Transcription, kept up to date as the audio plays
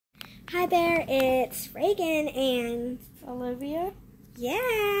Hi there, it's Reagan and Olivia.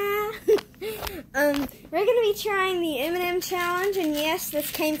 Yeah. We're gonna be trying the Eminem challenge, and yes,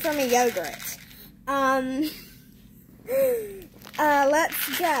 this came from a yogurt.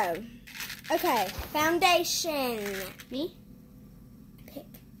 Let's go. Okay, foundation. Me? Pick.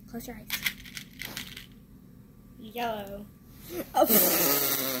 Close your eyes. Yellow. Oh.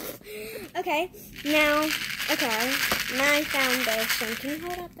 Okay, now, my foundation. Can you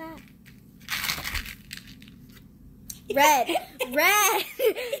hold up that? Red. Red.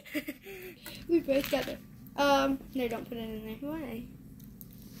 We both got it. No, don't put it in there. Why?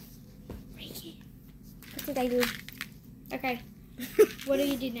 What did I do? Okay. What do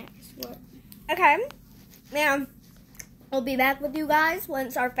you do next? What? Okay. Now, we'll be back with you guys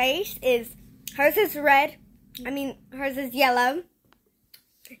once our face is, hers is red. Hers is yellow.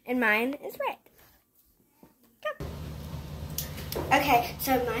 And mine is red. Go. Okay,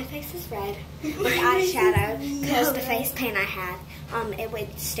 so my face is red with eyeshadow because the face paint I had, it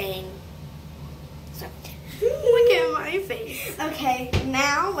would stain. So, Look at my face. okay,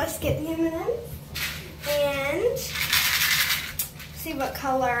 now let's get the M&Ms and see what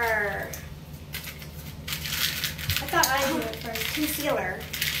color. I thought I did it first. Concealer.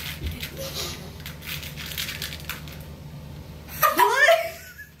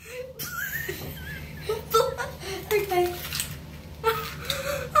 Okay.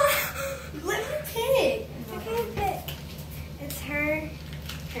 Let me pick. Okay, pick. It's her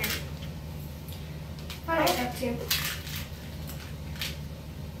turn. I have to.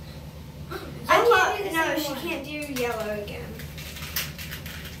 No, she can't do yellow again.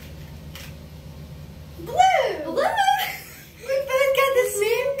 Blue. Blue. We both got the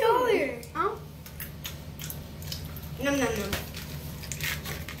same color. Oh. Nom nom nom.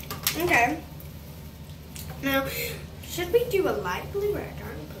 Okay. Now, should we do a light blue or a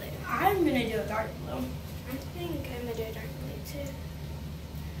dark blue? I'm gonna do a dark blue. I think I'm gonna do a dark blue too.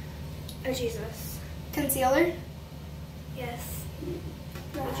 Oh Jesus. Concealer. Yes.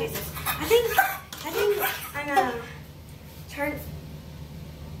 Oh Jesus. I think I'm gonna turn.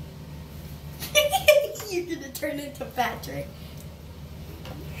 You're gonna turn into Patrick.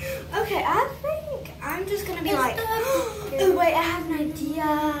 Okay, I think I'm just gonna be like. Oh wait, I have an idea.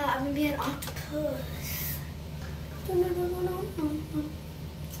 I'm gonna be an octopus. I'm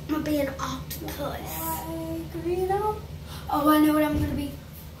gonna be an octopus. Oh, I know what I'm gonna be.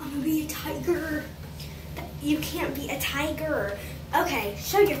 I'm gonna be a tiger. You can't be a tiger. Okay,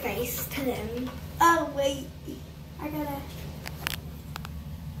 show your face to them. Oh wait, I gotta.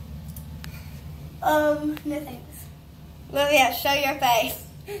 No thanks. Olivia, show your face.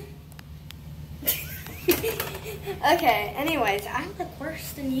 Okay, anyways, I look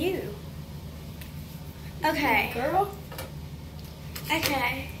worse than you. Okay. Girl.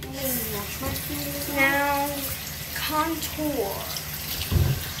 Okay. Now, contour.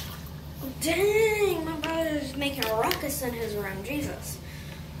 Dang, my brother's making a ruckus in his room. Jesus.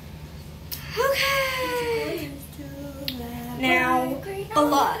 Okay. Now,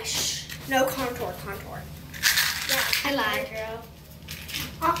 blush. No, contour. Yeah, I lied, girl.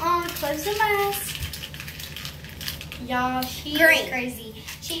 Close the mask. Y'all, she is crazy.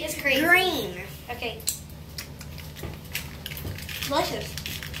 She is crazy. Green. Okay. Blushes.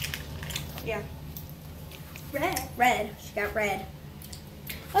 Yeah. Red. She got red.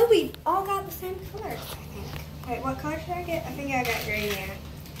 Oh, we all got the same color, I think. Wait, what color should I get? I think I got green there.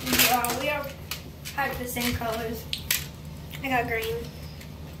 Yeah, we all have the same colors. I got green.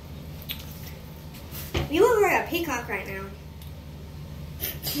 You look like a peacock right now.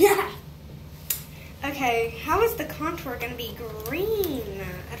 Yeah. Okay, how is the contour going to be green?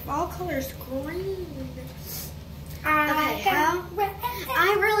 Out of all colors, green. Okay,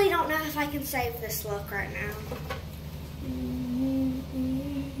 I really don't know if I can save this look right now.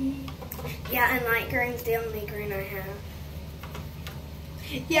 Yeah, and light green's the only green I have.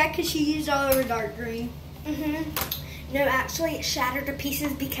 Yeah, because she used all of her dark green. No, actually, it shattered to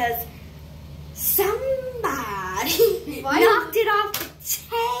pieces because somebody knocked it off the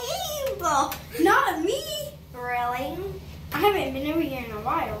table. Not me. Really? I haven't been over here in a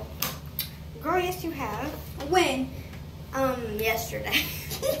while. Girl, yes you have. When? Yesterday.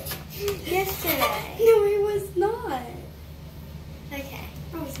 Yesterday. No, it was not. Okay.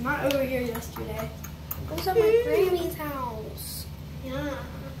 I was not over here yesterday. I was at my Grammy's house. Yeah.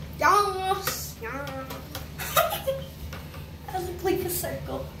 Yes. Yeah. I look like a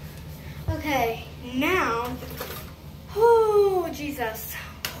circle. Okay, now. Oh, Jesus.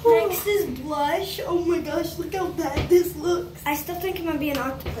 Next is blush. Oh my gosh, look how bad this looks. I still think I'm going to be an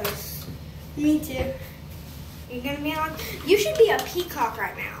octopus. Me too. You're going to be an octopus? You should be a peacock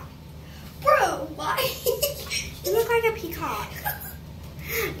right now. Bro, why? You look like a peacock.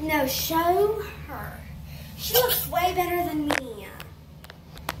 No, show her. She looks way better than me.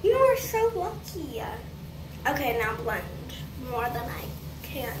 You are so lucky. Okay, now blend more than I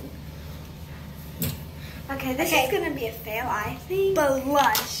can. Okay, this is gonna be a fail, I think.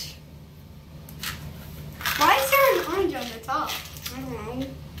 Blush. Why is there an orange on the top? I don't know.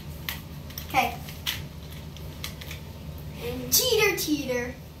 Okay.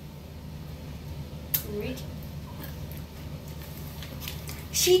 Cheater. Reach.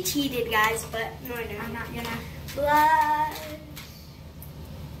 She cheated, guys, but no, I don't. I'm not gonna. Blush.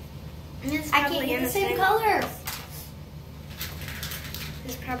 I can't get the same color.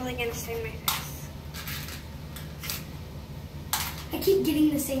 It's probably gonna stain my face. I keep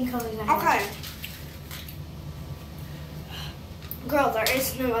getting the same colors. Okay. Girl, there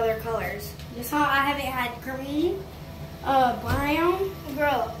is no other colors. Just how I haven't had green, brown.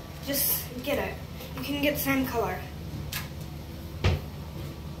 Girl, just get it. You can get the same color.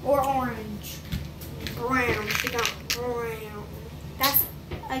 Or orange. Brown. She got brown. That's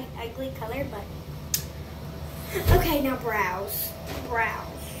an ugly color, but. Okay, now brows. Brows.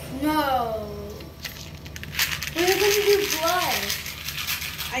 No. We're going to do blush.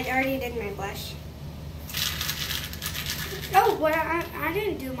 I already did my blush. Oh, well, I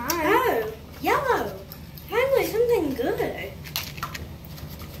didn't do mine. Oh, yellow. Finally, something good.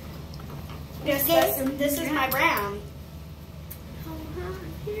 This is my brown. Oh,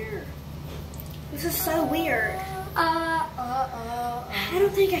 here. This is so weird. I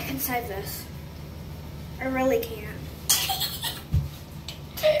don't think I can save this. I really can't.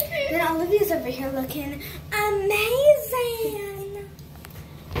 Then Olivia's over here looking amazing.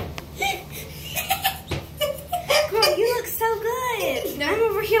 Girl, you look so good. No. I'm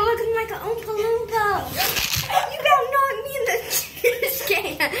over here looking like an Oompa Loompa. You got knocked me in the trash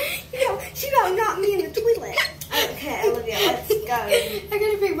can. She got knocked me in the toilet. Okay, Olivia, let's go. I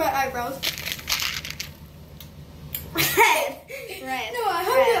gotta pick my eyebrows. Red. No,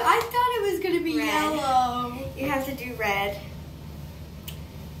 I thought it was gonna be Red. yellow. You have to do red.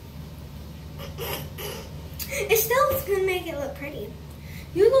 It still is gonna make it look pretty.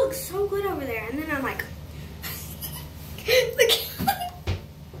 You look so good over there, and then I'm like,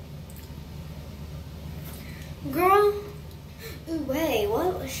 girl. Ooh, wait,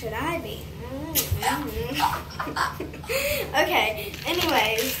 what should I be? Okay.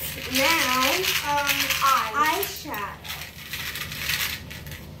 Anyways, now eyeshadow.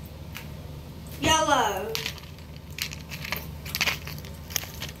 Yellow.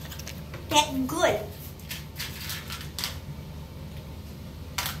 That's good.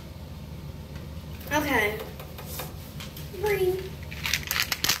 Okay. Green.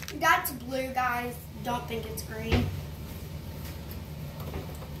 That's blue, guys. Don't think it's green.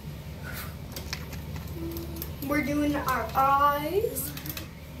 We're doing our eyes.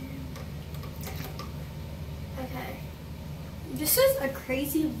 Okay. This is a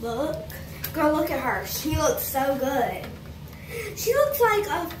crazy look. Girl, look at her. She looks so good. She looks like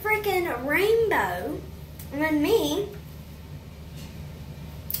a freaking rainbow. And then me.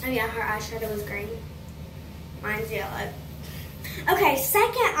 Oh yeah, her eyeshadow was green. Mine's yellow. Okay,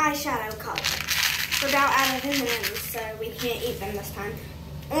 second eyeshadow color. We're about out of M&M's, so we can't eat them this time.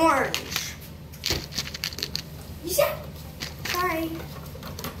 Orange. Yeah. Sorry.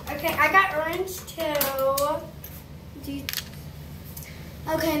 Okay, I got orange too.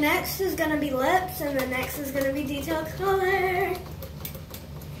 Okay, next is gonna be lips, and the next is gonna be detail color.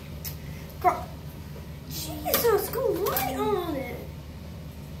 Girl, Jesus, go light on it.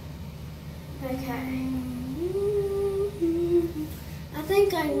 Okay. I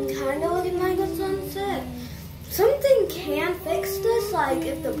think I'm kind of looking like a sunset. Something can fix this, like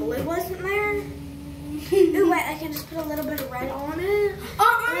if the blue wasn't there. Ooh, wait, I can just put a little bit of red on it.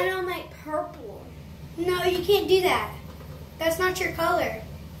 And then I'll make purple. No, you can't do that. That's not your color.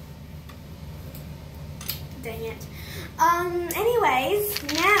 Dang it. Anyways,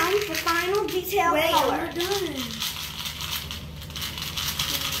 now the final detail color. We're done.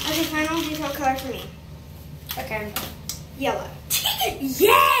 Okay, final detail color for me. Okay. Yellow.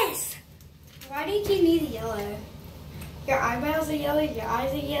 Yes! Why do you keep needing yellow? Your eyebrows are yellow, your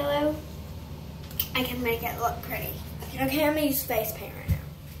eyes are yellow. I can make it look pretty. Okay, I'm gonna use face paint right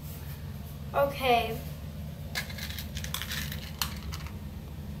now. Okay.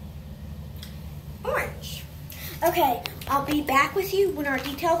 Orange. Okay, I'll be back with you when our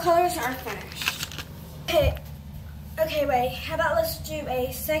detail colors are finished. Okay, wait. How about let's do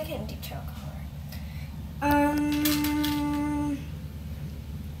a second detail color?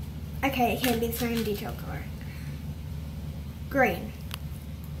 Okay, it can't be the same detail color. Green.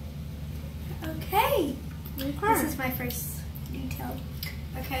 Okay. This is my first detail.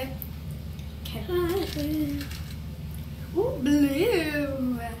 Okay. Ooh,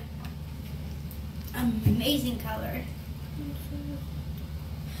 blue. Amazing color.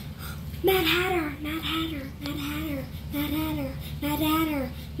 Mad Hatter, Mad Hatter, Mad Hatter, Mad Hatter, Mad Hatter,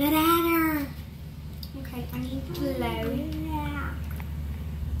 Mad Hatter. Okay, I need blue.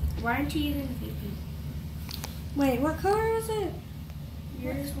 Why aren't you using BB? Wait, what color is it?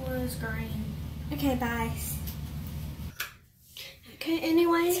 Yours was green. Okay, bye. Okay,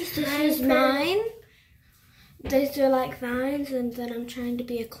 anyways, this is mine. These are like vines, and then I'm trying to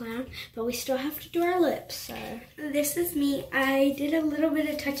be a clown, but we still have to do our lips, so. This is me. I did a little bit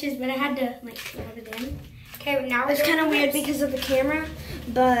of touches, but I had to like rub it in. Okay, now It's kind of weird because of the camera,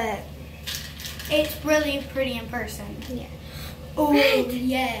 but it's really pretty in person. yeah. Oh,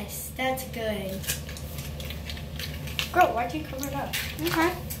 yes, that's good. Girl, why'd you cover it up?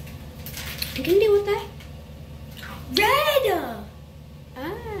 Okay. I can deal with that. Red!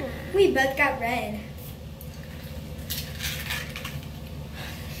 Ah. We both got red.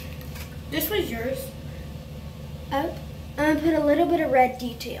 This was yours. Oh, I'm gonna put a little bit of red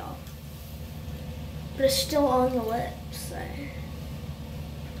detail, but it's still on the lips, so.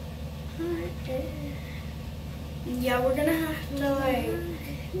 Yeah, we're gonna have to like.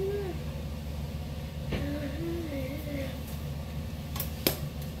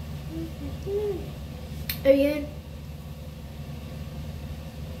 Are you?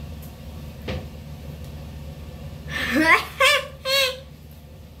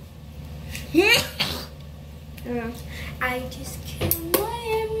 I just killed my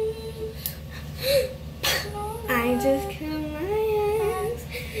I just killed my ass.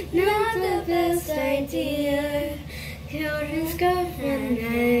 Not the best idea. Killed his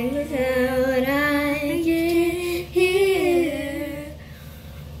girlfriend without I get here.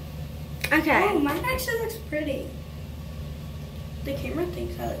 Okay. Oh, mine actually looks pretty. The camera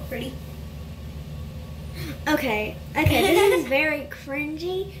thinks I look pretty. Okay. This is very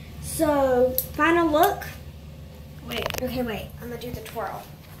cringy. So, final look. Wait. Okay, wait. I'm gonna do the twirl.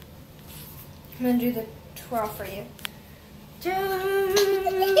 I'm gonna do the twirl for you.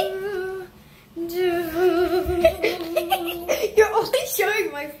 You're only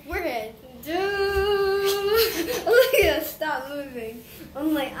showing my forehead. Olivia, stop moving.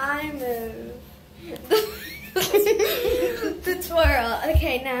 Only I move. The twirl.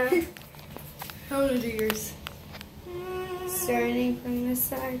 Okay, now. I'm gonna do yours. Starting from this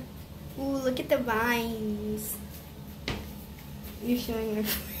side. Ooh, look at the vines. You're showing your.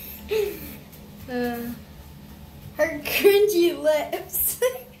 Her cringy lips.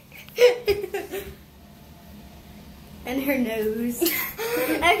 And her nose.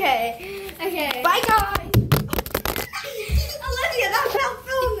 Okay. Bye, guys.